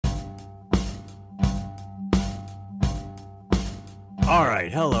All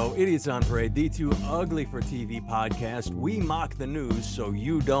right, hello, Idiots on Parade, the Too Ugly for TV podcast. We mock the news so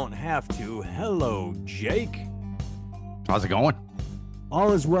you don't have to. Hello, Jake. How's it going?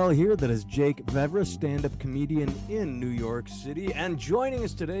 All is well here. That is Jake Vevra, stand-up comedian in New York City. And joining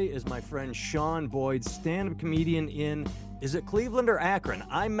us today is my friend Sean Boyd, stand-up comedian in, is it Cleveland or Akron?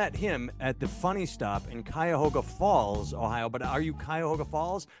 I met him at the Funny Stop in Cuyahoga Falls, Ohio. But are you Cuyahoga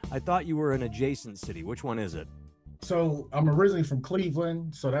Falls? I thought you were an adjacent city. Which one is it? So I'm originally from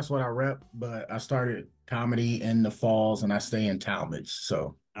Cleveland, so that's what I rep, but I started comedy in the Falls and I stay in Talmadge,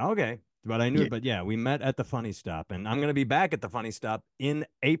 so. Okay, but I knew, but yeah, we met at the Funny Stop, and I'm going to be back at the Funny Stop in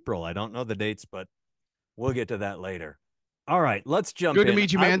April. I don't know the dates, but we'll get to that later. All right, let's jump in. Good to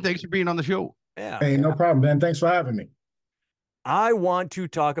meet you, man. Thanks for being on the show. Yeah. Hey, no problem, man. Thanks for having me. I want to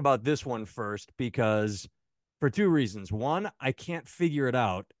talk about this one first because for two reasons. One, I can't figure it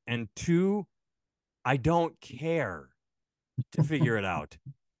out, and two, I don't care to figure it out.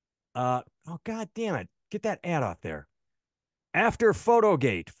 Oh, God damn it. Get that ad off there. After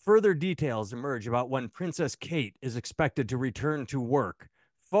Photogate, further details emerge about when Princess Kate is expected to return to work.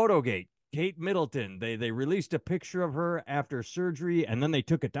 Photogate, Kate Middleton, they released a picture of her after surgery, and then they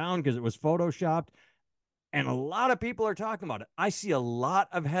took it down because it was photoshopped. And a lot of people are talking about it. I see a lot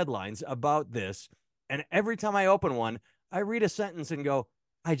of headlines about this, and every time I open one, I read a sentence and go,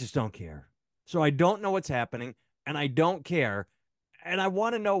 I just don't care. So I don't know what's happening, and I don't care, and I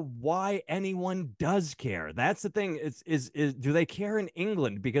want to know why anyone does care. That's the thing. Is do they care in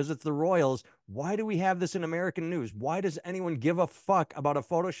England because it's the royals? Why do we have this in American news? Why does anyone give a fuck about a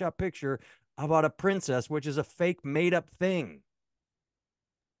Photoshop picture about a princess, which is a fake made-up thing?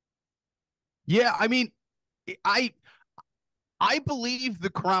 Yeah, I mean, I believe the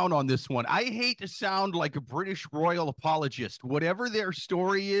Crown on this one. I hate to sound like a British royal apologist. Whatever their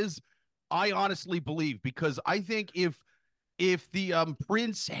story is, I honestly believe, because I think if the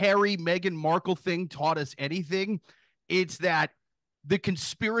Prince Harry, Meghan Markle thing taught us anything, it's that the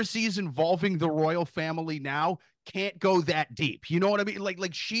conspiracies involving the royal family now can't go that deep. You know what I mean?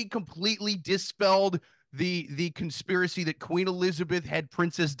 Like she completely dispelled the conspiracy that Queen Elizabeth had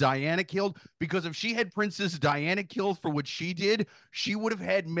Princess Diana killed, because if she had Princess Diana killed for what she did, she would have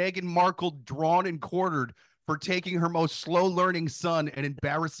had Meghan Markle drawn and quartered for taking her most slow-learning son and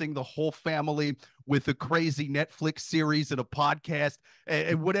embarrassing the whole family with a crazy Netflix series and a podcast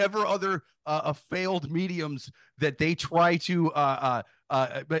and whatever other failed mediums that they try to, but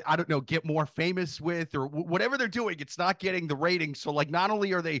I don't know, get more famous with, or whatever they're doing. It's not getting the ratings. So, like, not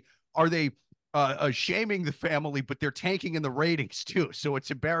only are they shaming the family, but they're tanking in the ratings too. So it's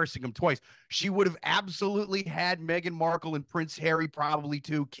embarrassing them twice. She would have absolutely had Meghan Markle and Prince Harry probably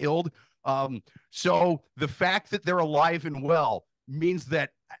too killed. So the fact that they're alive and well means that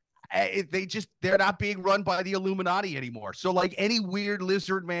they're not being run by the Illuminati anymore. So like any weird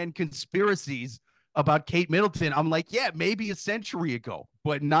lizard man conspiracies about Kate Middleton, I'm like, yeah, maybe a century ago,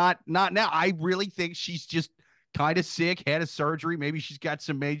 but not now. I really think she's just kind of sick, had a surgery. Maybe she's got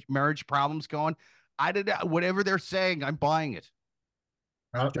some marriage problems going. I don't know. Whatever they're saying, I'm buying it.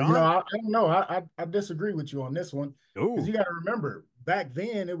 I don't know. I disagree with you on this one, because you got to remember, back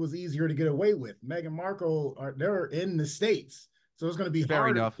then it was easier to get away with. Meghan Markle, they're in the States, so it's going to be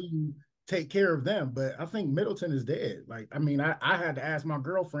hard to take care of them. But I think Middleton is dead. Like, I mean, I had to ask my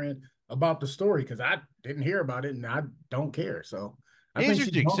girlfriend about the story because I didn't hear about it and I don't care. So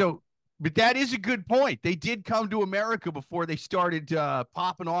interesting. But that is a good point. They did come to America before they started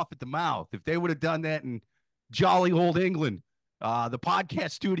popping off at the mouth. If they would have done that in jolly old England, the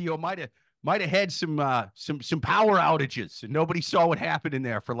podcast studio might have had some power outages, and nobody saw what happened in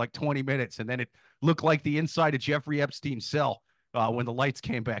there for like 20 minutes, and then it looked like the inside of Jeffrey Epstein's cell when the lights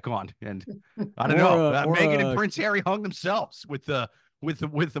came back on. And I don't know. Meghan and Prince Harry hung themselves with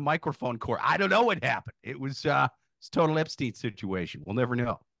the microphone cord. I don't know what happened. It was it's total Epstein situation. We'll never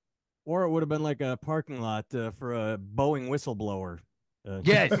know. Or it would have been like a parking lot for a Boeing whistleblower.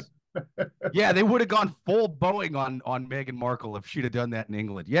 Yes. Yeah, they would have gone full Boeing on Meghan Markle if she'd have done that in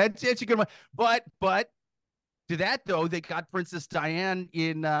England. Yeah, it's a good one. But to that though, they got Princess Diane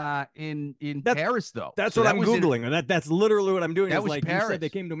in Paris though. That's what I'm Googling. That's literally what I'm doing. That was like Paris. You said they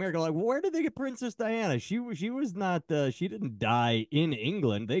came to America. Like, where did they get Princess Diana? She was not. She didn't die in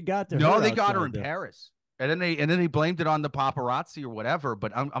England. They got to her. No, they got her in Paris. And then they blamed it on the paparazzi or whatever.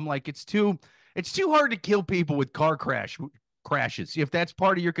 But I'm like, it's too hard to kill people with car crashes. If that's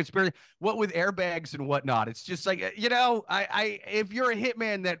part of your conspiracy, what with airbags and whatnot, it's just like, you know, if you're a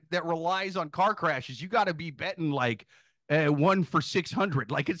hitman that relies on car crashes, you got to be betting like 1 for 600.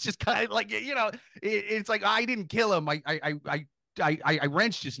 Like, it's just kind of like, you know, it's like, I didn't kill him. I I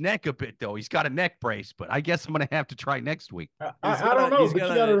wrenched his neck a bit though. He's got a neck brace, but I guess I'm gonna have to try next week. I don't know, he's but got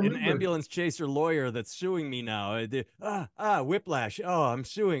you got to an remember. ambulance chaser lawyer that's suing me now. Whiplash. Oh, I'm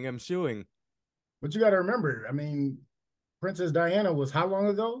suing. But you got to remember, I mean, Princess Diana was how long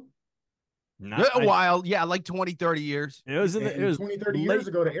ago? Not A while, yeah, like 20, 30 years. It was, it was 20, 30 years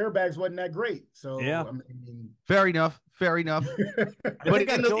ago, the airbags wasn't that great. So, yeah. I mean, fair enough. But in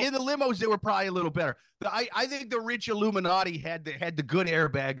the limos, they were probably a little better. I think the rich Illuminati had the good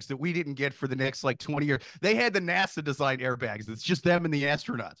airbags that we didn't get for the next like 20 years. They had the NASA designed airbags. It's just them and the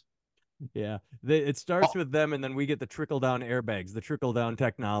astronauts. Yeah, it starts with them, and then we get the trickle down airbags, the trickle down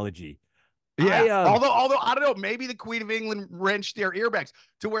technology. Yeah. Although I don't know, maybe the Queen of England wrenched their airbags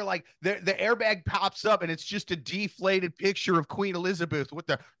to where like the airbag pops up and it's just a deflated picture of Queen Elizabeth with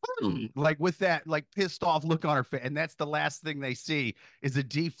the like with that like pissed off look on her face, and that's the last thing they see is a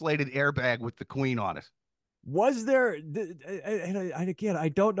deflated airbag with the Queen on it. Was there? And again, I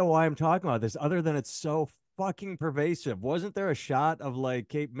don't know why I'm talking about this, other than it's so fucking pervasive. Wasn't there a shot of like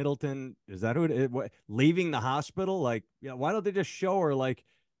Kate Middleton? Is that who leaving the hospital? Like, yeah, why don't they just show her like?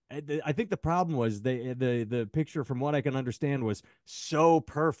 I think the problem was the picture, from what I can understand, was so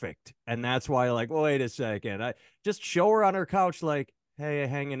perfect, and that's why, like, wait a second, I just show her on her couch, like, hey,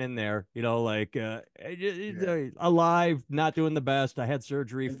 hanging in there, like alive, not doing the best. I had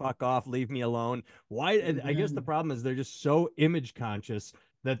surgery. Fuck off, leave me alone. Why? I guess the problem is they're just so image conscious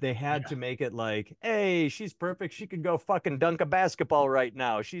that they had to make it like, hey, she's perfect. She could go fucking dunk a basketball right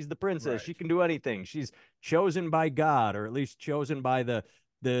now. She's the princess. Right. She can do anything. She's chosen by God, or at least chosen by the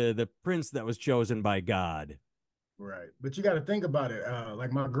prince that was chosen by God. Right. But you got to think about it.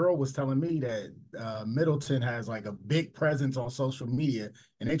 Like my girl was telling me that Middleton has like a big presence on social media,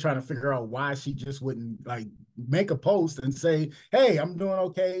 and they trying to figure out why she just wouldn't like make a post and say, hey, I'm doing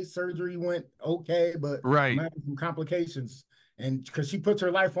okay. Surgery went okay, but I'm having some complications. And because she puts her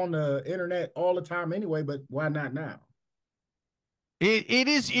life on the internet all the time anyway, but why not now? It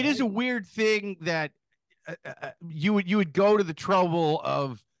is a weird thing that you would go to the trouble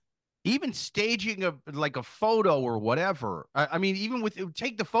of even staging a photo or whatever. I mean, even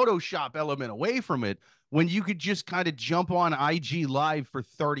take the Photoshop element away from it, when you could just kind of jump on IG Live for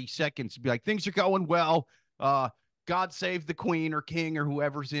 30 seconds and be like, things are going well. God save the Queen or King or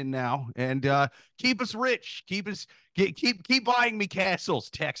whoever's in now, and keep us rich. Keep buying me castles,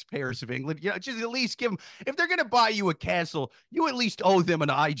 taxpayers of England. Just at least give them, if they're going to buy you a castle, you at least owe them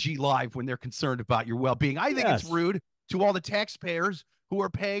an IG Live when they're concerned about your well-being. I think it's rude to all the taxpayers who are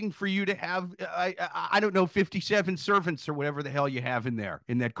paying for you to have, I don't know, 57 servants or whatever the hell you have in there,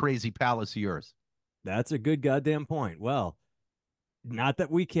 in that crazy palace of yours. That's a good goddamn point. Well, not that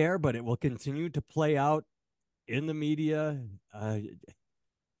we care, but it will continue to play out in the media.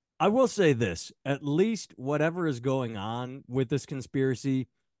 I will say this, at least whatever is going on with this conspiracy,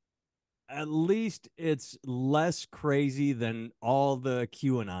 at least it's less crazy than all the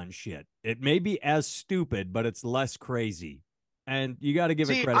QAnon shit. It may be as stupid, but it's less crazy. And you got to give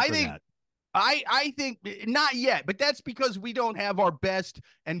it credit for that. I think not yet, but that's because we don't have our best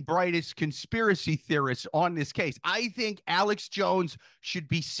and brightest conspiracy theorists on this case. I think Alex Jones should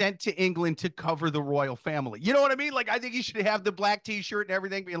be sent to England to cover the royal family. You know what I mean? Like, I think he should have the black t-shirt and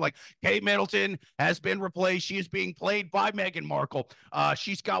everything, being like, Kate Middleton has been replaced. She is being played by Meghan Markle.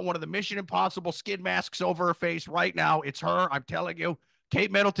 She's got one of the Mission Impossible skin masks over her face right now. It's her. I'm telling you,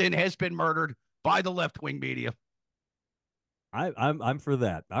 Kate Middleton has been murdered by the left-wing media. I'm for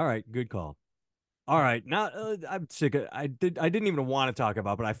that. All right, good call. All right, now I'm sick of. I didn't even want to talk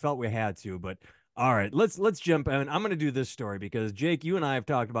about, but I felt we had to. But all right, let's jump in. I'm going to do this story because Jake, you and I have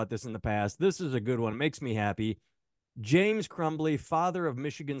talked about this in the past. This is a good one. It makes me happy. James Crumbly, father of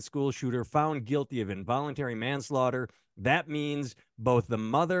Michigan school shooter, found guilty of involuntary manslaughter. That means both the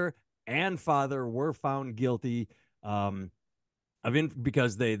mother and father were found guilty.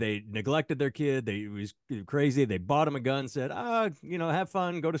 Because they neglected their kid. It was crazy. They bought him a gun, said, have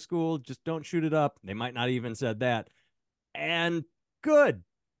fun, go to school, just don't shoot it up. They might not even said that. And good.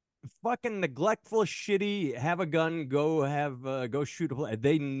 Fucking neglectful, shitty, have a gun, go shoot.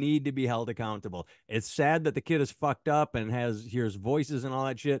 They need to be held accountable. It's sad that the kid is fucked up and hears voices and all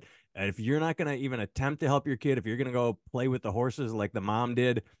that shit. And if you're not going to even attempt to help your kid, if you're going to go play with the horses like the mom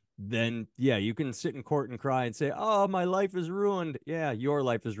did, then yeah, you can sit in court and cry and say, oh, my life is ruined. Yeah, your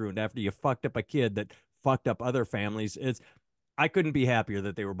life is ruined after you fucked up a kid that fucked up other families. I couldn't be happier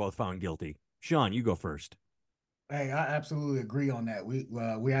that they were both found guilty. Sean, you go first. Hey, I absolutely agree on that.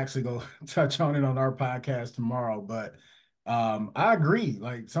 We actually go touch on it on our podcast tomorrow, but I agree.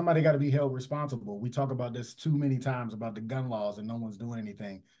 Like, somebody got to be held responsible. We talk about this too many times about the gun laws and no one's doing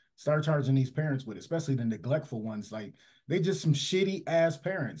anything. start charging these parents with, especially the neglectful ones. Like they just some shitty ass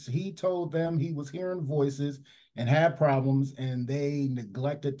parents. He told them he was hearing voices and had problems, and they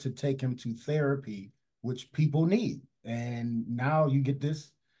neglected to take him to therapy, which people need. And now you get this,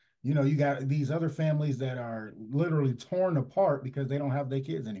 you got these other families that are literally torn apart because they don't have their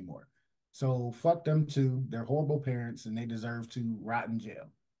kids anymore. So fuck them too. They're horrible parents and they deserve to rot in jail.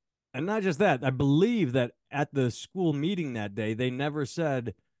 And not just that, I believe that at the school meeting that day, they never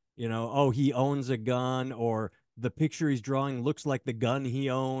said, oh, he owns a gun, or the picture he's drawing looks like the gun he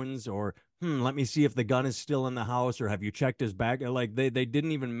owns, or let me see if the gun is still in the house, or have you checked his bag? Like they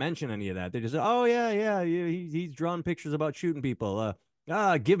didn't even mention any of that. They just said, oh yeah, he's drawn pictures about shooting people.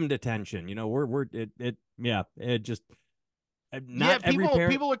 Give him detention. It just not every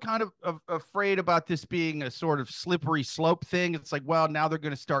parent. People are kind of afraid about this being a sort of slippery slope thing. It's like, well, now they're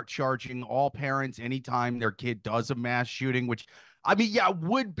going to start charging all parents anytime their kid does a mass shooting, which, I mean, yeah,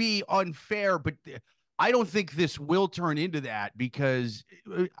 would be unfair, but I don't think this will turn into that because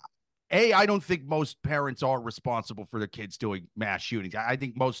I don't think most parents are responsible for their kids doing mass shootings. I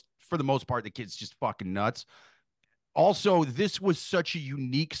think for the most part, the kid's just fucking nuts. Also, this was such a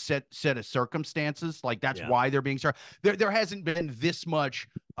unique set of circumstances. Like that's why they're being charged. There hasn't been this much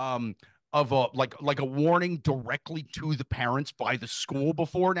of a like a warning directly to the parents by the school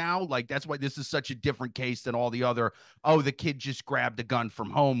before now. Like that's why this is such a different case than all the other, oh, the kid just grabbed a gun from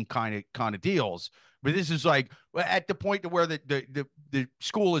home kind of deals. But this is like at the point to where the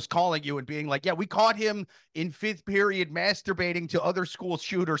school is calling you and being like, yeah, we caught him in 5th period masturbating to other school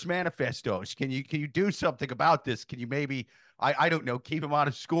shooters' manifestos. Can you do something about this? Can you maybe, I don't know, keep him out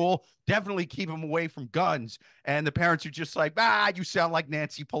of school? Definitely keep him away from guns. And the parents are just like, you sound like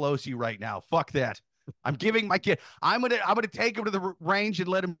Nancy Pelosi right now. Fuck that. I'm giving my kid, I'm gonna take him to the range and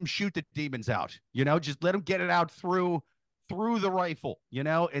let him shoot the demons out. Just let him get it out through the rifle.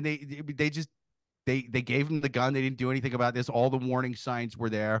 And they gave him the gun. They didn't do anything about this. All the warning signs were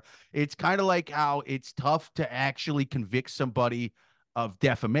there. It's kind of like how it's tough to actually convict somebody of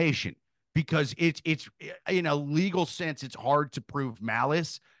defamation because it's in a legal sense, it's hard to prove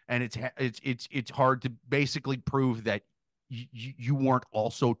malice, and it's hard to basically prove that you weren't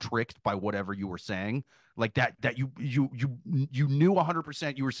also tricked by whatever you were saying, like that you knew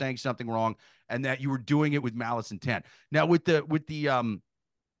 100% you were saying something wrong and that you were doing it with malice intent. Now with the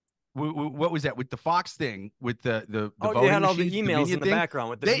what was that with the Fox thing with the voting they had all machines, the emails in the background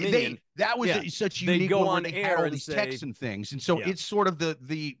with the Dominion. That was such a unique one where they had all these texts and things, and so it's sort of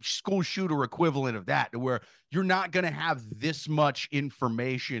the school shooter equivalent of that, where you're not going to have this much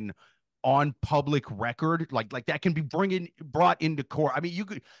information on public record like that can be brought into court. I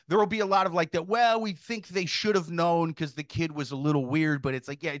mean, there will be a lot of like that, well, we think they should have known because the kid was a little weird, but it's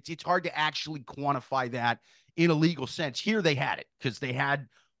like, it's hard to actually quantify that in a legal sense. Here they had it because they had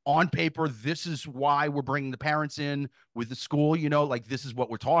on paper, this is why we're bringing the parents in with the school, like this is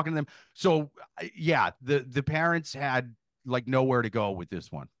what we're talking to them. So the parents had like nowhere to go with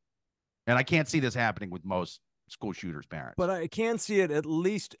this one. And I can't see this happening with most school shooters' parents. But I can see it at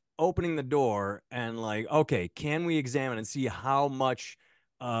least opening the door and like, okay, can we examine and see how much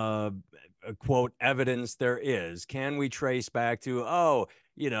quote evidence there is? Can we trace back to,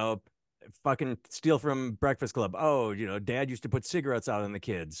 fucking steal from Breakfast Club? Oh, dad used to put cigarettes out on the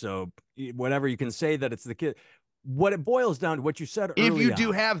kids. So whatever, you can say that it's the kid. What it boils down to, what you said earlier. If you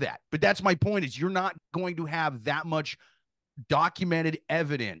do have that, but that's my point, is you're not going to have that much documented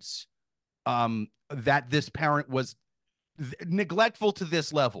evidence that this parent was neglectful to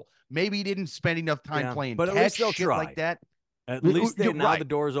this level. Maybe he didn't spend enough time playing but at least they'll shit try. like that. At least now the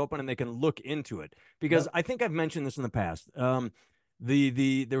door is open and they can look into it. Because I think I've mentioned this in the past.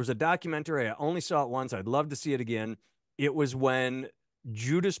 There was a documentary. I only saw it once. I'd love to see it again. It was when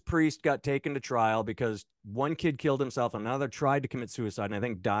Judas Priest got taken to trial because one kid killed himself, another tried to commit suicide, and I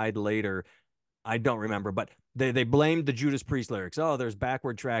think died later. I don't remember, but they blamed the Judas Priest lyrics. Oh, there's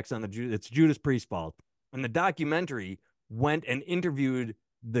backward tracks on it's Judas Priest's fault. And the documentary went and interviewed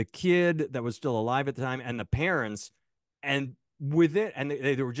the kid that was still alive at the time and the parents, and with it, and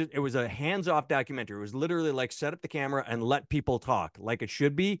they were it was a hands-off documentary. It was literally like set up the camera and let people talk like it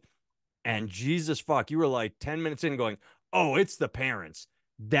should be. And Jesus fuck, you were like 10 minutes in going, oh, it's the parents.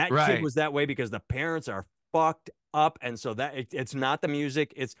 That kid was that way because the parents are fucked up. And so that it's not the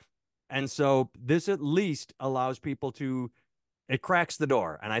music. And so this at least allows people it cracks the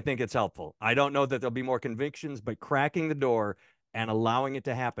door. And I think it's helpful. I don't know that there'll be more convictions, but cracking the door and allowing it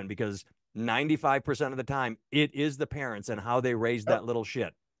to happen, because 95% of the time it is the parents and how they raise that little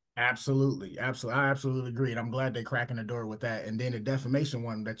shit. Absolutely. I absolutely agree. And I'm glad they're cracking the door with that. And then the defamation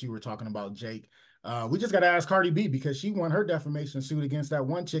one that you were talking about, Jake, We just got to ask Cardi B because she won her defamation suit against that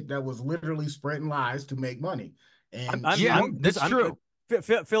one chick that was literally spreading lies to make money. And that's true.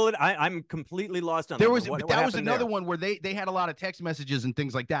 Fill it. I'm completely lost on there that. Was what that was another one where they had a lot of text messages and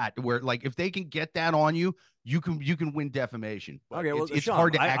things like that. Where like if they can get that on you, you can win defamation. But okay, well, it's Sean,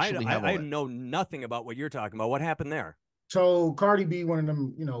 hard to actually have. I know nothing about what you're talking about. What happened there? So Cardi B, one of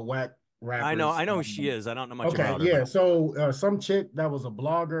them, whack rappers. I know who she is. I don't know much about her. Yeah. So some chick that was a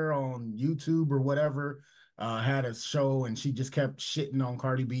blogger on YouTube or whatever had a show, and she just kept shitting on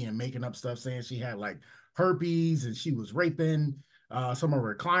Cardi B and making up stuff, saying she had like herpes and she was raping some of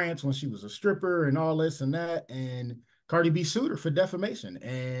her clients when she was a stripper and all this and that. And Cardi B sued her for defamation.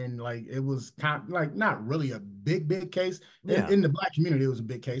 And like it was kind of like not really a big case. In the Black community, it was a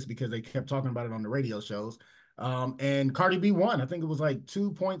big case because they kept talking about it on the radio shows. And Cardi B won. I think it was like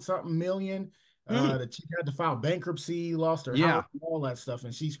 2 point something million. The chick had to file bankruptcy, lost her house, all that stuff.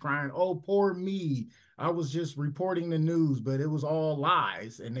 And she's crying, "Oh, poor me. I was just reporting the news, but it was all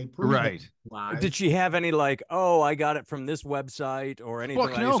lies." And they proved lies. Did she have any like, "Oh, I got it from this website" or anything?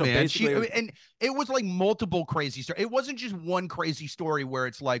 Fuck no, man. And it was like multiple crazy stories. It wasn't just one crazy story where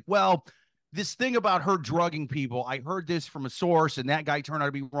it's like, well, this thing about her drugging people, I heard this from a source and that guy turned out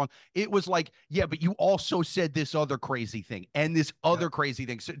to be wrong. It was like, yeah, but you also said this other crazy thing and this other crazy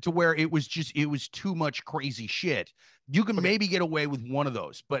thing, so, to where it was too much crazy shit. You can maybe get away with one of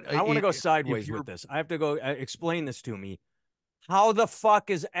those, but I want to go sideways with this. I have to go explain this to me. How the fuck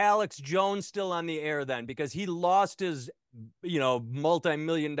is Alex Jones still on the air then? Because he lost his,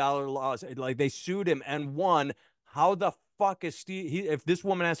 multi-million-dollar loss. Like they sued him and won. How the fuck is Steve? If this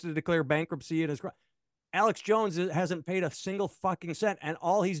woman has to declare bankruptcy and Alex Jones hasn't paid a single fucking cent, and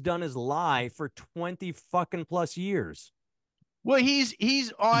all he's done is lie for 20 fucking plus years. Well,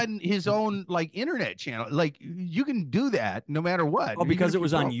 he's on his own like internet channel. Like you can do that no matter what. Oh, because it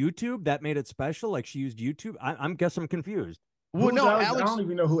was on YouTube that made it special. Like she used YouTube. I'm confused. Well, no, Alex, I don't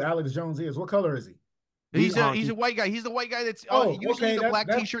even know who Alex Jones is. What color is he? He's a white guy. He's the white guy that's usually the black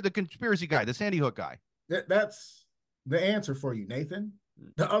T-shirt, the conspiracy guy, the Sandy Hook guy. That's the answer for you, Nathan.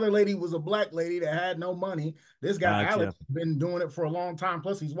 The other lady was a black lady that had no money. This guy, Alex, has been doing it for a long time.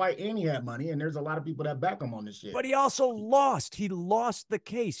 Plus, he's white and he had money. And there's a lot of people that back him on this shit. But he also lost. He lost the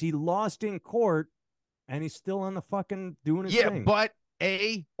case. He lost in court, and he's still on the fucking doing his thing. Yeah, but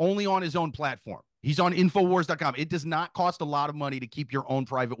only on his own platform. He's on Infowars.com. It does not cost a lot of money to keep your own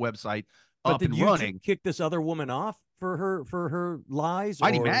private website up and running. Kick this other woman off for her lies?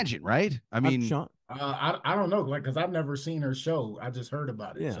 I'd imagine, right? I mean, I don't know, like, because I've never seen her show. I just heard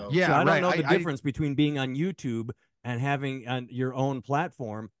about it. Yeah, so I don't know the difference between being on YouTube and having on your own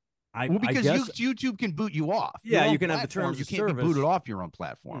platform. Because YouTube can boot you off. Yeah, you can have the terms of service. You can't be booted off your own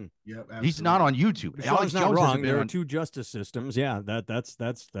platform. Yep, he's not on YouTube. Alex Jones not wrong. There are two justice systems. Yeah, that's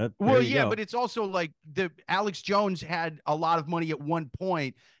that. Well, yeah, but it's also like the Alex Jones had a lot of money at one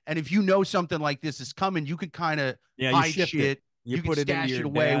point, and if you know something like this is coming, you could kind of hide shit. You can stash it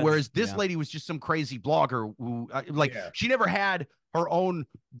away. Whereas this lady was just some crazy blogger who, she never had her own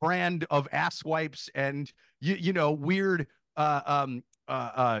brand of ass wipes and weird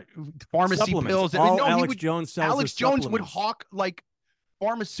pharmacy pills. Alex Jones sells. Alex Jones would hawk like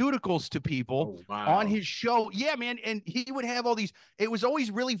pharmaceuticals to people on his show. Yeah, man. And he would have all these. It was always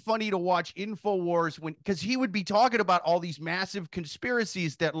really funny to watch InfoWars because he would be talking about all these massive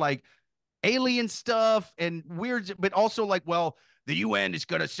conspiracies that like alien stuff and weird, but also like, well, the UN is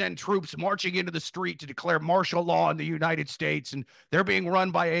going to send troops marching into the street to declare martial law in the United States and they're being run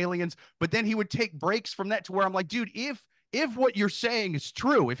by aliens. But then he would take breaks from that to where I'm like, dude, if what you're saying is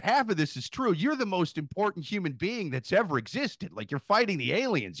true, if half of this is true, you're the most important human being that's ever existed. Like you're fighting the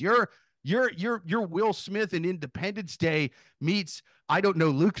aliens. You're Will Smith in Independence Day meets, I don't know,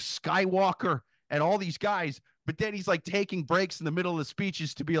 Luke Skywalker and all these guys. But then he's like taking breaks in the middle of the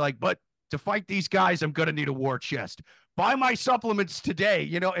speeches to be like, but to fight these guys, I'm going to need a war chest. Buy my supplements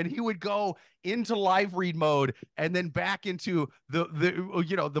today, and he would go into live read mode and then back into the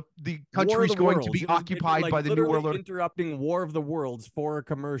country's going to be occupied by the New World Order. Interrupting War of the Worlds for a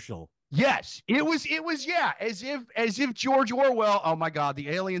commercial. Yes, it was as if George Orwell. Oh my God, the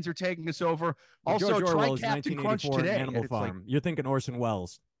aliens are taking us over. Also, try Captain Crunch today. Animal Farm. You're thinking Orson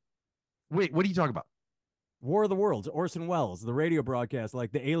Welles. Wait, what are you talking about? War of the Worlds, Orson Welles, the radio broadcast,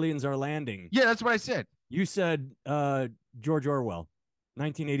 like the aliens are landing. Yeah, that's what I said. You said George Orwell,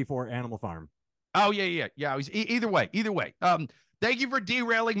 1984, Animal Farm. Oh yeah. Either way. Thank you for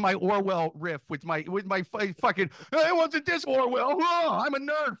derailing my Orwell riff with my fucking. It wasn't this Orwell. Oh, I'm a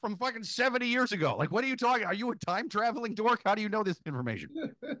nerd from fucking 70 years ago. Like, what are you talking? Are you a time traveling dork? How do you know this information?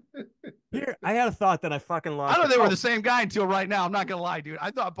 Here, I had a thought that I fucking lost. I thought they were the same guy until right now. I'm not gonna lie, dude.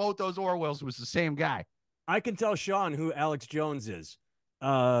 I thought both those Orwells was the same guy. I can tell Sean who Alex Jones is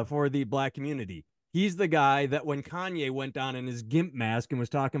for the black community. He's the guy that when Kanye went down in his gimp mask and was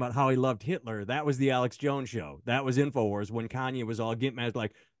talking about how he loved Hitler, that was the Alex Jones show. That was InfoWars when Kanye was all gimp mask,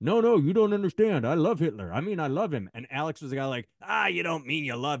 like, no, you don't understand. I love Hitler. I mean, I love him. And Alex was the guy like, you don't mean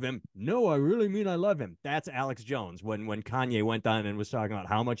you love him. No, I really mean I love him. That's Alex Jones when Kanye went down and was talking about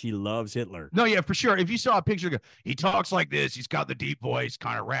how much he loves Hitler. No, yeah, for sure. If you saw a picture, he talks like this. He's got the deep voice,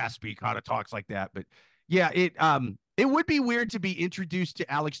 kind of raspy, kind of talks like that. But yeah, it would be weird to be introduced to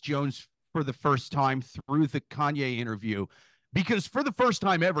Alex Jones for the first time through the Kanye interview, because for the first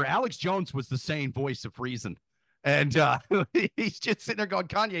time ever, Alex Jones was the sane voice of reason. And he's just sitting there going,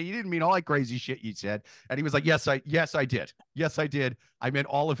 Kanye, you didn't mean all that crazy shit you said. And he was like, yes, I did. Yes, I did. I meant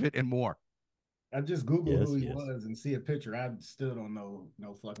all of it and more. I just Googled who he was and see a picture. I still don't know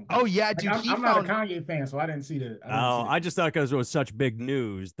no fucking picture. Oh, yeah, dude. I'm not a Kanye fan, so I didn't see the. I just thought because it was such big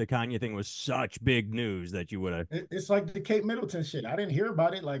news, the Kanye thing was such big news that you would have. It's like the Kate Middleton shit. I didn't hear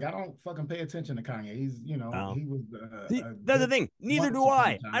about it. Like, I don't fucking pay attention to Kanye. He's, he was. That's the thing. Neither do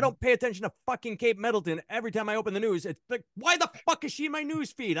I. I don't pay attention to fucking Kate Middleton. Every time I open the news, it's like, why the fuck is she in my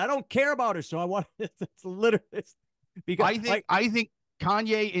news feed? I don't care about her, so I want. It's literally because I think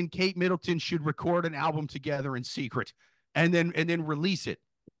Kanye and Kate Middleton should record an album together in secret and then release it.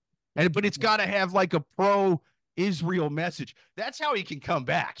 But it's got to have like a pro-Israel message. That's how he can come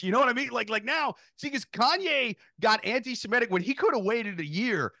back. You know what I mean? Like now, see, because Kanye got anti-Semitic when he could have waited a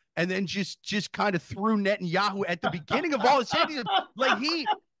year and then just kind of threw Netanyahu at the beginning of all his anti. Like he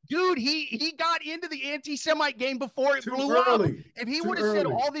got into the anti-Semite game before it blew up. If he would have said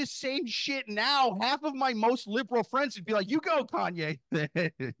all this same shit now, half of my most liberal friends would be like, you go, Kanye.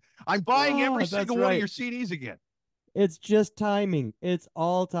 I'm buying every single one of your CDs again. It's just timing. It's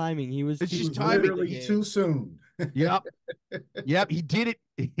all timing. It's just timing. Too soon. Yep. He did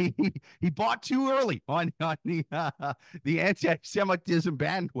it. He bought too early on the anti-Semitism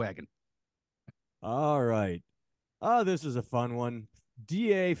bandwagon. All right. Oh, this is a fun one.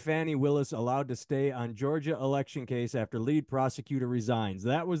 DA Fani Willis allowed to stay on Georgia election case after lead prosecutor resigns.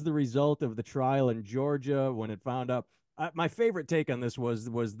 That was the result of the trial in Georgia when it found out. My favorite take on this was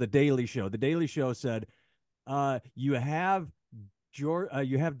the Daily Show. The Daily Show said, you have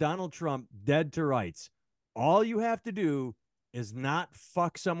Donald Trump dead to rights. All you have to do is not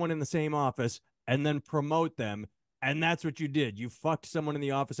fuck someone in the same office and then promote them. And that's what you did. You fucked someone in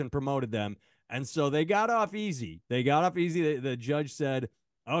the office and promoted them. And so they got off easy. The judge said,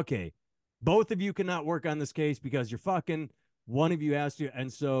 okay, both of you cannot work on this case because you're fucking. One of you has to.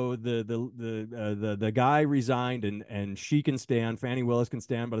 And so the guy resigned and she can stand. Fani Willis can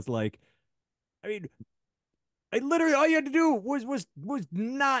stand. But it's like, I mean, literally all you had to do was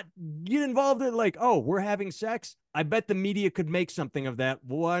not get involved in like, oh, we're having sex. I bet the media could make something of that.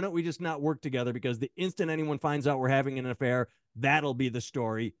 Why don't we just not work together? Because the instant anyone finds out we're having an affair, that'll be the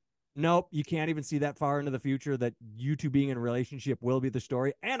story. Nope, you can't even see that far into the future that you two being in a relationship will be the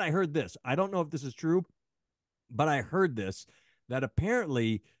story. And I heard this. I don't know if this is true, but I heard this, that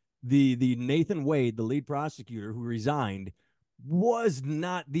apparently the Nathan Wade, the lead prosecutor who resigned, was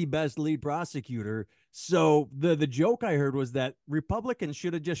not the best lead prosecutor. So the joke I heard was that Republicans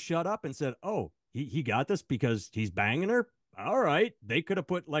should have just shut up and said, oh, he got this because he's banging her. All right. They could have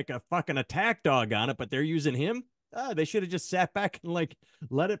put like a fucking attack dog on it, but they're using him. They should have just sat back and like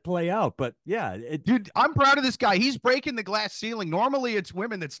let it play out. But yeah, dude, I'm proud of this guy. He's breaking the glass ceiling. Normally it's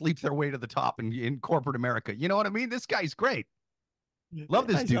women that sleep their way to the top in corporate America. You know what I mean? This guy's great. Love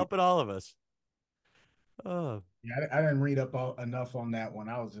this dude. Helping all of us. Oh. Yeah, I didn't read up enough on that one.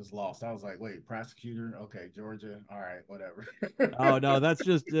 I was just lost. I was like, wait, prosecutor? Okay, Georgia. All right, whatever. Oh, no, that's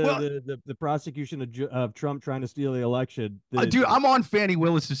just the prosecution of Trump trying to steal the election. Dude, I'm on Fani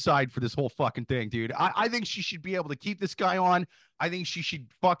Willis's side for this whole fucking thing, dude. I think she should be able to keep this guy on. I think she should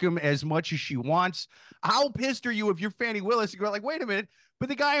fuck him as much as she wants. How pissed are you if you're Fani Willis? You're like, wait a minute, but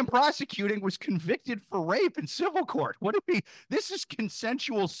the guy I'm prosecuting was convicted for rape in civil court. This is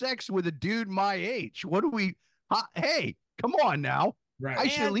consensual sex with a dude my age. Hey, come on now. Right. I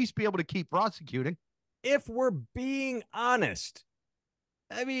should at least be able to keep prosecuting. If we're being honest,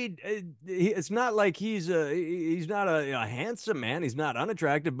 I mean, it's not like he's not a handsome man. He's not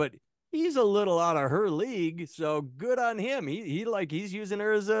unattractive, but he's a little out of her league. So good on him. He's using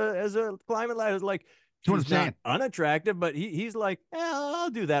her as a climate ladder. Like, she's not unattractive, but he's like, I'll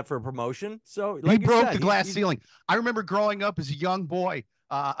do that for a promotion. So like he broke the glass ceiling. I remember growing up as a young boy.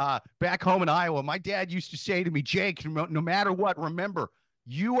 Back home in Iowa, my dad used to say to me, Jake, no matter what, remember,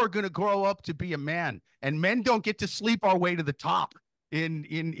 you are going to grow up to be a man, and men don't get to sleep our way to the top.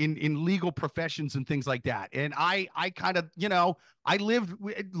 in legal professions and things like that. And I kind of, I lived,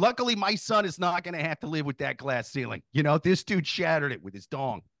 luckily my son is not going to have to live with that glass ceiling. This dude shattered it with his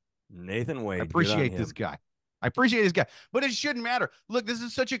dong. Nathan Wade. I appreciate this guy. But it shouldn't matter. Look, this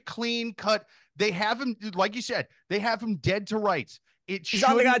is such a clean cut. They have him, like you said, they have him dead to rights. He's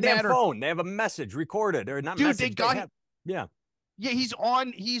on the goddamn phone. They have a message recorded, or not? Dude, message, they got him. Yeah. He's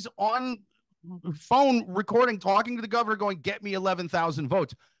on phone recording, talking to the governor, going, get me 11,000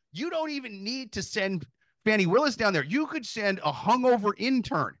 votes. You don't even need to send Fani Willis down there. You could send a hungover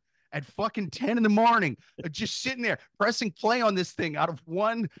intern at fucking 10 in the morning, just sitting there pressing play on this thing out of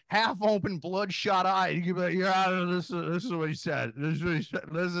one half-open bloodshot eye. You be like, yeah, this is what he said. This is what he said.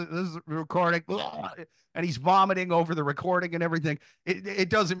 This is recording. And he's vomiting over the recording and everything. It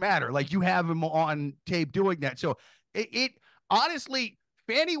doesn't matter. Like, you have him on tape doing that. So it honestly,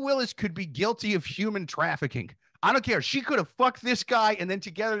 Fani Willis could be guilty of human trafficking. I don't care. She could have fucked this guy, and then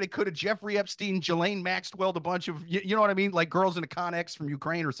together they could have Jeffrey Epstein, Ghislaine Maxwell, a bunch of, you know what I mean, like girls in a Connex from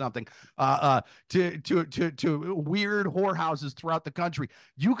Ukraine or something, to weird whorehouses throughout the country.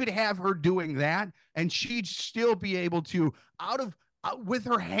 You could have her doing that, and she'd still be able to, with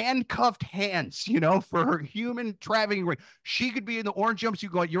her handcuffed hands, for her human trafficking ring, she could be in the orange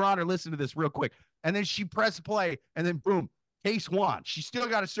jumpsuit going, Your Honor, listen to this real quick, and then she pressed play, and then boom. Case won. She still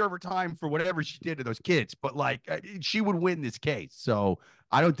got to serve her time for whatever she did to those kids, but she would win this case. So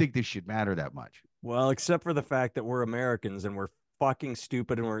I don't think this should matter that much. Well, except for the fact that we're Americans and we're fucking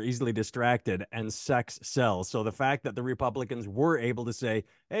stupid and we're easily distracted, and sex sells. So the fact that the Republicans were able to say,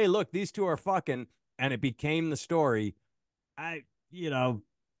 hey, look, these two are fucking, and it became the story. Two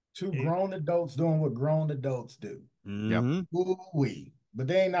grown adults doing what grown adults do. Mm-hmm. Yep. Ooh-wee. But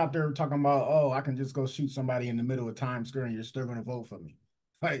they ain't out there talking about, oh, I can just go shoot somebody in the middle of Times Square and you're still going to vote for me.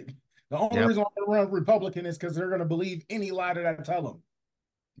 Like, the only reason I run Republican is because they're going to believe any lie that I tell them.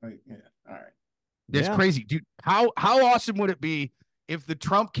 Like, yeah, all right. That's crazy, dude. How awesome would it be if the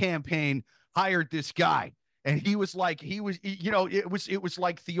Trump campaign hired this guy and it was like the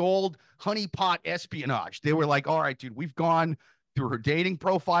old honeypot espionage. They were like, all right, dude, we've gone through her dating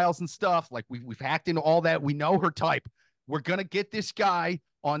profiles and stuff. Like, we've hacked into all that. We know her type. We're going to get this guy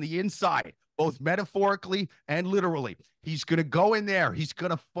on the inside, both metaphorically and literally. He's going to go in there. He's going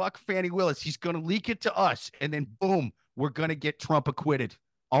to fuck Fani Willis. He's going to leak it to us. And then, boom, we're going to get Trump acquitted.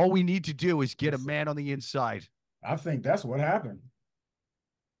 All we need to do is get a man on the inside. I think that's what happened.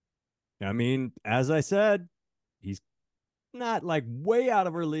 I mean, as I said, he's not like way out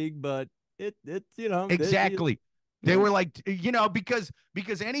of her league, but it's Exactly. They were like, because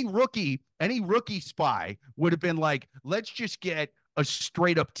any rookie spy would have been like, let's just get a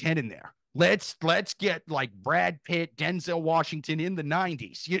straight up 10 in there. Let's get like Brad Pitt, Denzel Washington in the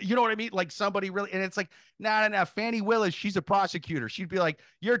 90s. You know what I mean? Like somebody really, and it's like, nah. Fani Willis, she's a prosecutor. She'd be like,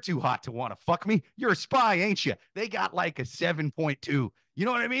 you're too hot to want to fuck me. You're a spy, ain't you? They got like a 7.2. You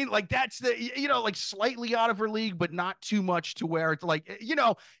know what I mean? Like, that's the, like slightly out of her league, but not too much to where it's like,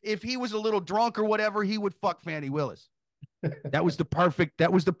 if he was a little drunk or whatever, he would fuck Fani Willis. That was the perfect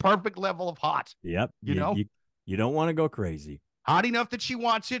level of hot. Yep. You don't want to go crazy. Hot enough that she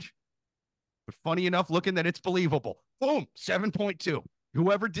wants it, but funny enough looking that it's believable. Boom, 7.2.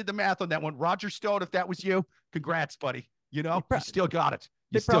 Whoever did the math on that one, Roger Stone, if that was you, congrats, buddy. You still got it.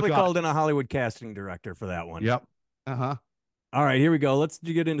 They probably called in a Hollywood casting director for that one. Yep. Uh-huh. All right, here we go. Let's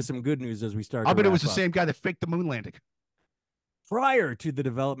get into some good news as we start. I bet it was the same guy that faked the moon landing. Prior to the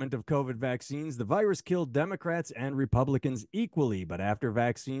development of COVID vaccines, the virus killed Democrats and Republicans equally. But after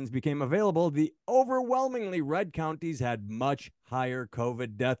vaccines became available, the overwhelmingly red counties had much higher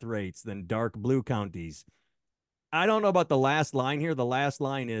COVID death rates than dark blue counties. I don't know about the last line here. The last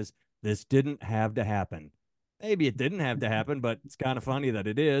line is, this didn't have to happen. Maybe it didn't have to happen, but it's kind of funny that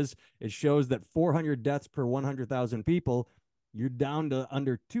it is. It shows that 400 deaths per 100,000 people. You're down to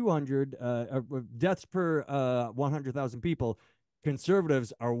under 200 deaths per 100,000 people.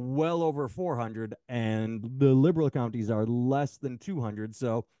 Conservatives are well over 400, and the liberal counties are less than 200.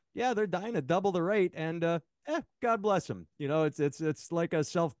 So, yeah, they're dying at double the rate, and God bless them. It's like a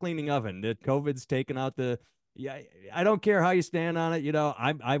self-cleaning oven. That COVID's taken out the. Yeah, I don't care how you stand on it.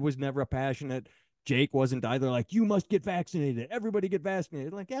 I was never a passionate. Jake wasn't either. Like, you must get vaccinated. Everybody get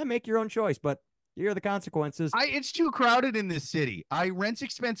vaccinated. Like, yeah, make your own choice, but. Here are the consequences. It's too crowded in this city. Rent's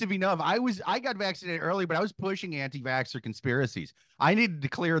expensive enough. I got vaccinated early, but I was pushing anti-vaxxer conspiracies. I needed to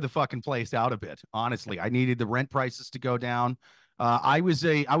clear the fucking place out a bit. Honestly, I needed the rent prices to go down. I was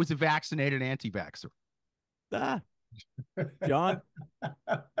a vaccinated anti-vaxxer. John,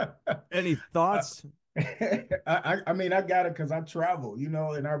 any thoughts? I mean, I got it because I travel, you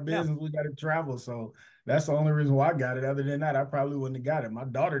know, in our Yeah. business, we got to travel. So that's the only reason why I got it. Other than that, I probably wouldn't have got it. My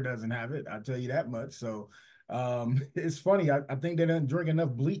daughter doesn't have it. I'll tell you that much. So it's funny. I think they didn't drink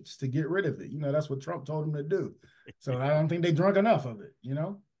enough bleach to get rid of it. You know, that's what Trump told them to do. So I don't think they drunk enough of it, you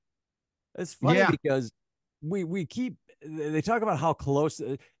know? It's funny Yeah. because we keep they talk about how close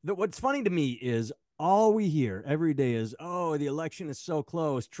what's funny to me is all we hear every day is, oh, the election is so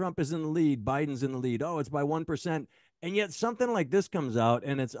close, Trump is in the lead, Biden's in the lead, oh, it's by 1%, and yet something like this comes out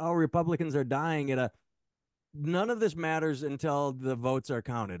and it's, oh, Republicans are dying at a, none of this matters until the votes are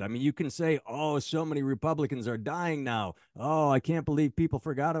counted. I mean, you can say, oh, so many Republicans are dying now, oh, I can't believe people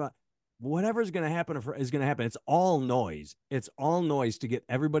forgot about, whatever's going to happen is going to happen. It's all noise. It's all noise to get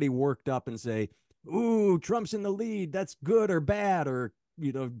everybody worked up and say, ooh, Trump's in the lead, that's good or bad, or,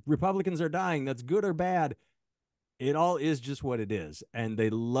 you know, Republicans are dying, that's good or bad. It all is just what it is, and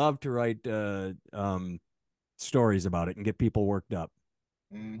they love to write stories about it and get people worked up.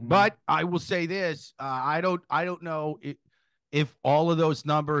 But I will say this: I don't know if all of those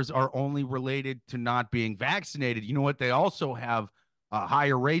numbers are only related to not being vaccinated. You know what? They also have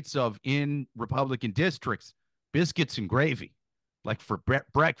higher rates of in Republican districts, biscuits and gravy, like for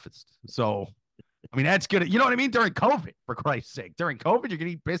breakfast. So, I mean, that's good. You know what I mean? During COVID, for Christ's sake, during COVID, you're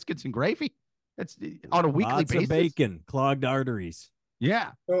gonna eat biscuits and gravy. That's on a weekly Lots basis. of bacon, clogged arteries.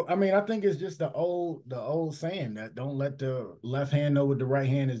 Yeah. So I mean, I think it's just the old saying that don't let the left hand know what the right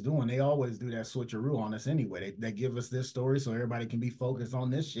hand is doing. They always do that switcheroo on us anyway. They give us this story so everybody can be focused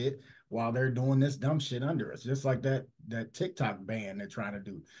on this shit while they're doing this dumb shit under us. Just like that TikTok ban they're trying to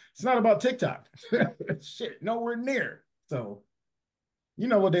do. It's not about TikTok. Shit, nowhere near. So you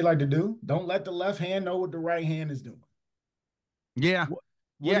know what they like to do. Don't let the left hand know what the right hand is doing. Yeah.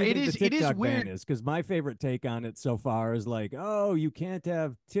 What do you it think is. the It is TikTok weird. ban is? Because my favorite take on it so far is like, oh, you can't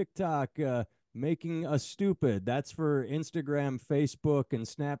have TikTok making us stupid. That's for Instagram, Facebook, and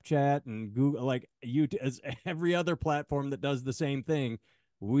Snapchat and Google, like as every other platform that does the same thing.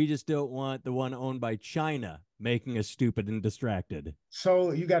 We just don't want the one owned by China making us stupid and distracted.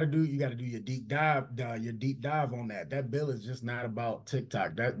 So you got to do your deep dive on that. That bill is just not about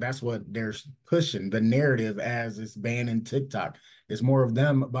TikTok. That's what they're pushing the narrative as it's banning TikTok. It's more of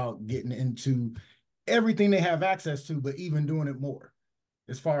them about getting into everything they have access to, but even doing it more.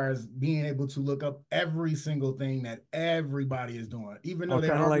 As far as being able to look up every single thing that everybody is doing, even though Oh,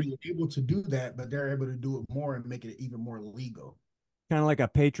 they're kind of like already able to do that, but they're able to do it more and make it even more legal. a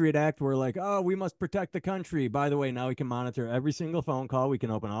Patriot Act where like, oh, we must protect the country. By the way, now we can monitor every single phone call. We can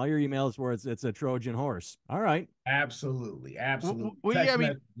open all your emails where it's a Trojan horse. All right. Absolutely, absolutely. Well, yeah, Text I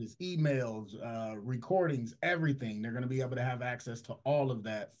mean, messages, emails, recordings, everything. They're going to be able to have access to all of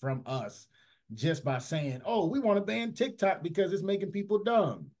that from us just by saying, "Oh, we want to ban TikTok because it's making people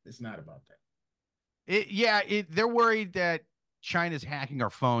dumb." It's not about that. they're worried that China's hacking our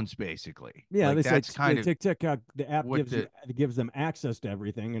phones, basically. Yeah, Like they say that's kind of TikTok, the app what gives them access to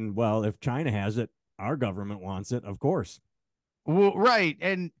everything, and well, if China has it, our government wants it, of course. well, right,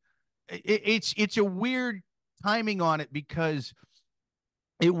 and it's a weird timing on it because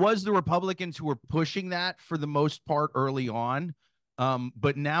it was the Republicans who were pushing that for the most part early on.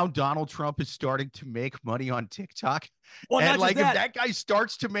 But now Donald Trump is starting to make money on TikTok. Well, And not just like if that. that guy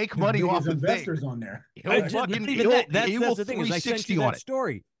starts to make His money biggest off the thing, investors on there. he'll Just, fucking even he'll, that, he that's will the thing is I sent 360 you on that it.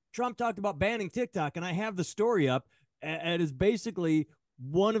 story. Trump talked about banning TikTok, and I have the story up. And is basically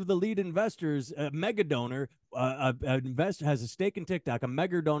one of the lead investors, a mega donor, investor has a stake in TikTok. A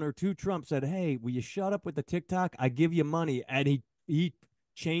mega donor to Trump said, "Hey, will you shut up with the TikTok? I give you money." And he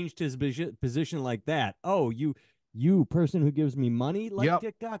changed his position like that. Oh, you person who gives me money like Yep.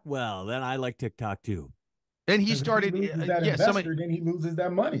 TikTok? Well, then I like TikTok too. And he Because if he started, loses that yeah, somebody, investor, then he loses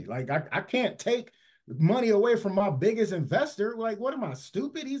that money. Like I can't take money away from my biggest investor. Like, what am I,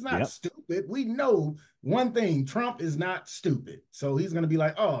 stupid? He's not Yep. stupid. We know one thing: Trump is not stupid. So he's gonna be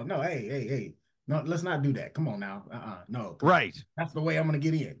like, oh no, hey. No, let's not do that. Come on now. No, because right. that's the way I'm gonna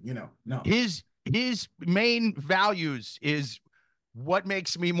get in, No. His main values is what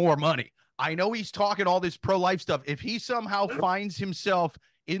makes me more money. I know he's talking all this pro-life stuff. If he somehow finds himself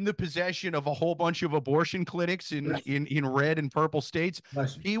in the possession of a whole bunch of abortion clinics in red and purple states,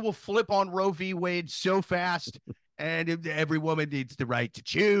 he will flip on Roe v. Wade so fast. And every woman needs the right to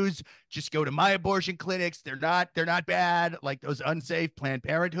choose. Just go to my abortion clinics. They're not bad, like those unsafe Planned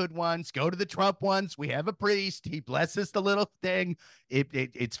Parenthood ones. Go to the Trump ones. We have a priest. He blesses the little thing.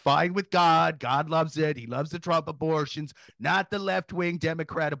 It's fine with God. God loves it. He loves the Trump abortions, not the left-wing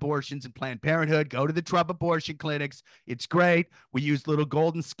Democrat abortions and Planned Parenthood. Go to the Trump abortion clinics. It's great. We use little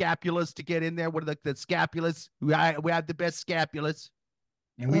golden scapulas to get in there. What are the scapulas? We have the best scapulas.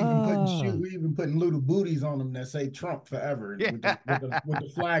 And we even putting little booties on them that say Trump forever with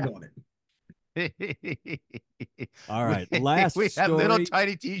the flag on it. All right. Last we story. have little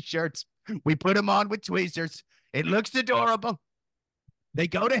tiny t-shirts. We put them on with tweezers. It looks adorable. They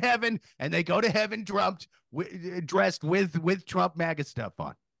go to heaven, and they go to heaven dressed with Trump MAGA stuff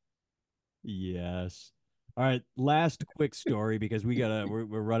on. Yes. All right, last quick story because we're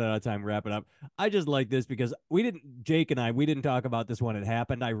running out of time. Wrap it up. I just like this because Jake and I didn't talk about this when it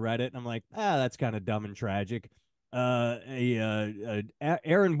happened. I read it and I'm like, that's kind of dumb and tragic. Aaron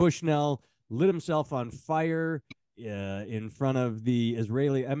Bushnell lit himself on fire in front of the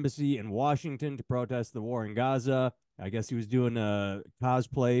Israeli embassy in Washington to protest the war in Gaza. I guess he was doing a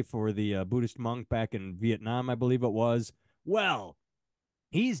cosplay for the Buddhist monk back in Vietnam, I believe it was. Well,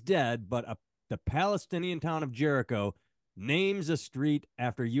 he's dead, but the Palestinian town of Jericho names a street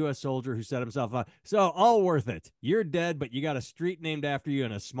after a U.S. soldier who set himself on. So all worth it. You're dead, but you got a street named after you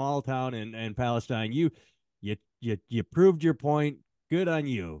in a small town in Palestine. You proved your point. Good on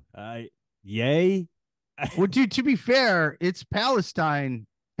you. Yay. Well, dude, to be fair, it's Palestine,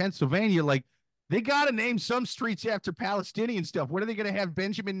 Pennsylvania. Like, they got to name some streets after Palestinian stuff. What are they going to have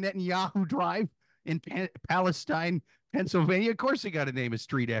Benjamin Netanyahu Drive in Palestine, Pennsylvania? Of course they got to name a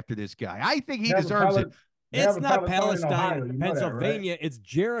street after this guy. I think he deserves it. It's not Palestine, Pennsylvania. Right? It's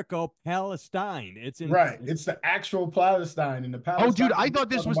Jericho, Palestine. It's the actual Palestine in the Palestine. Oh, dude, I thought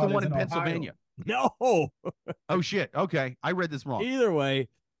this was the one in Pennsylvania. No. Oh, shit. Okay. I read this wrong. Either way.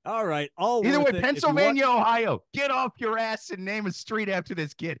 All right. Either way, Pennsylvania, Ohio, get off your ass and name a street after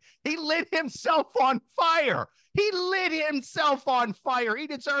this kid. He lit himself on fire. He deserves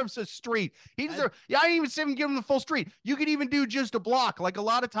a street. I didn't even give him the full street. You could even do just a block. Like a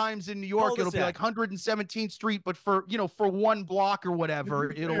lot of times in New York, it'll be like 117th Street, but for one block or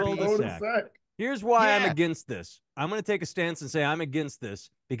whatever, it'll be. Here's why I'm against this. I'm going to take a stance and say I'm against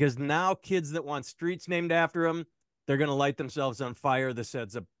this because now kids that want streets named after them, they're going to light themselves on fire. This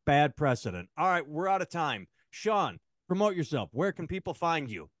sets a bad precedent. All right, we're out of time. Sean, promote yourself. Where can people find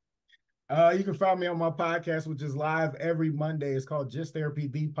you? You can find me on my podcast, which is live every Monday. It's called Just Therapy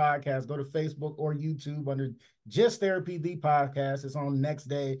The Podcast. Go to Facebook or YouTube under Just Therapy The Podcast. It's on next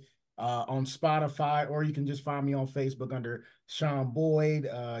day on Spotify, or you can just find me on Facebook under Sean Boyd,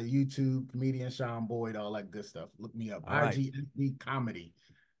 YouTube, comedian Sean Boyd, all that good stuff. Look me up. IGFB Comedy.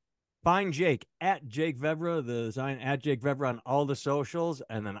 Find Jake at Jake Vevra, the design at Jake Vevra on all the socials.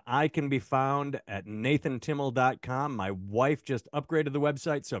 And then I can be found at nathantimmel.com. My wife just upgraded the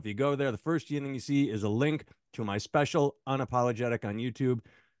website. So if you go there, the first thing you see is a link to my special Unapologetic on YouTube.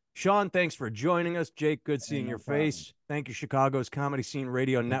 Sean, thanks for joining us. Jake, good seeing your face. Thank you, Chicago's Comedy Scene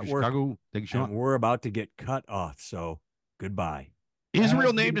Radio Network. Chicago. Thank you, Sean. And we're about to get cut off. So goodbye.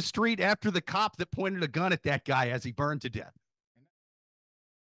 Israel named a street after the cop that pointed a gun at that guy as he burned to death.